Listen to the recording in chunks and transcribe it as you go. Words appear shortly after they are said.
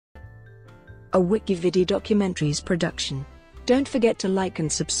a WikiVidi documentaries production. Don't forget to like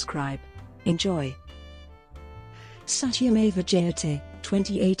and subscribe. Enjoy. Satyameva Jayate,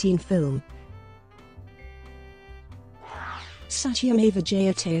 2018 film. Satyameva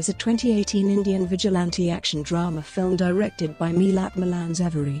Jayate is a 2018 Indian vigilante action drama film directed by Milap Milan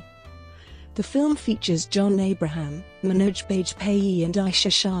Zaveri. The film features John Abraham, Manoj Bajpayee and Aisha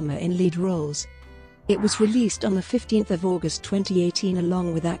Sharma in lead roles. It was released on the 15th of August 2018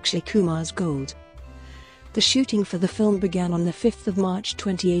 along with Akshay Kumar's Gold. The shooting for the film began on the 5th of March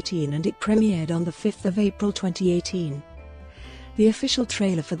 2018 and it premiered on the 5th of April 2018. The official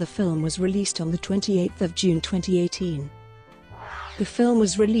trailer for the film was released on the 28th of June 2018. The film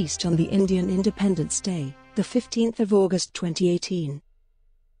was released on the Indian Independence Day, the 15th of August 2018.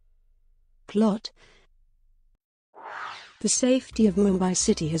 Plot: the safety of Mumbai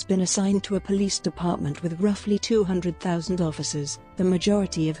city has been assigned to a police department with roughly 200,000 officers, the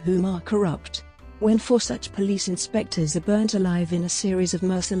majority of whom are corrupt. When 4 such police inspectors are burnt alive in a series of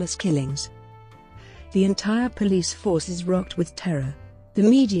merciless killings. The entire police force is rocked with terror. The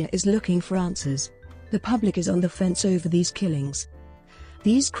media is looking for answers. The public is on the fence over these killings.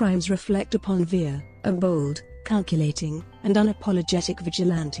 These crimes reflect upon Veer, a bold, calculating, and unapologetic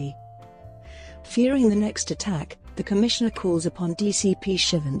vigilante. Fearing the next attack, the commissioner calls upon DCP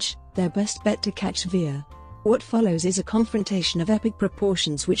Shivansh, their best bet to catch Veer. What follows is a confrontation of epic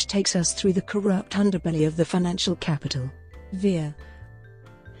proportions which takes us through the corrupt underbelly of the financial capital. Veer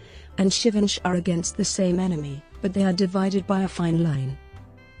and Shivansh are against the same enemy, but they are divided by a fine line.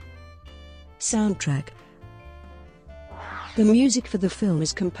 Soundtrack: the music for the film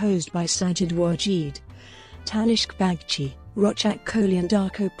is composed by Sajid Wajid, Tanishq Bagchi, Rochak Kohli and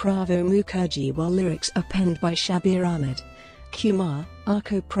Arko Pravo Mukherjee, while lyrics are penned by Shabir Ahmed, Kumar,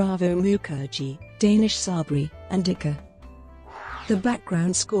 Arko Pravo Mukherjee, Danish Sabri, and Ika. The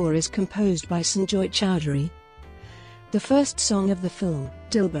background score is composed by Sanjoy Chowdhury. The first song of the film,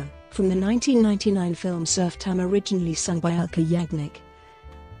 Dilbar, from the 1999 film Surftam, originally sung by Alka Yagnik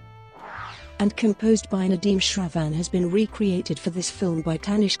and composed by Nadeem Shravan, has been recreated for this film by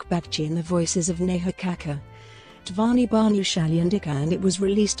Tanishq Bagchi in the voices of Neha Kakkar, Tvani Bhanushali and Ika, and it was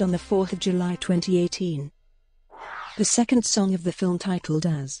released on the 4th of July 2018. The second song of the film, titled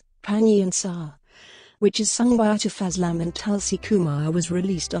as Pani and Sa, which is sung by Atuf Aslam and Tulsi Kumar, was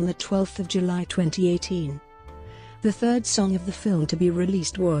released on the 12th of July 2018. The third song of the film to be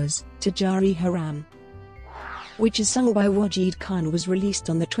released was Tijari Haram, which is sung by Wajid Khan, was released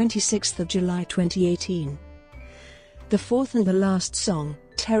on the 26th of July 2018. The fourth and the last song,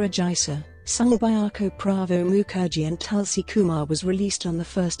 Tera Jaisa, sung by Arko Pravo Mukherjee and Tulsi Kumar, was released on the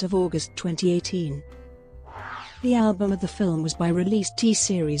 1st of August 2018. The album of the film was by Released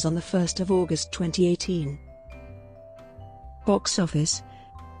T-Series on the 1st of August 2018. Box office: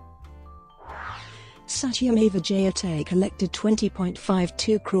 Satyameva Jayate collected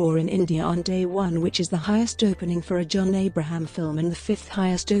 20.52 crore in India on day 1, which is the highest opening for a John Abraham film and the 5th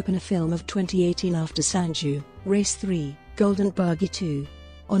highest opener film of 2018 after Sanju, Race 3, Golden Buggy 2.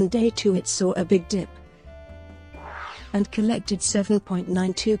 On day 2 it saw a big dip and collected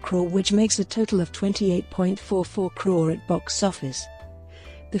 7.92 crore, which makes a total of 28.44 crore at box office.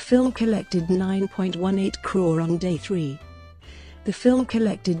 The film collected 9.18 crore on day 3. The film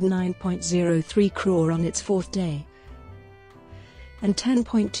collected 9.03 crore on its 4th day and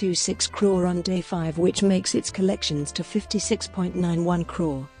 10.26 crore on day 5, which makes its collections to 56.91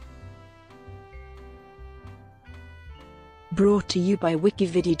 crore. Brought to you by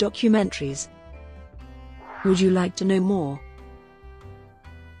WikiVidi Documentaries. Would you like to know more?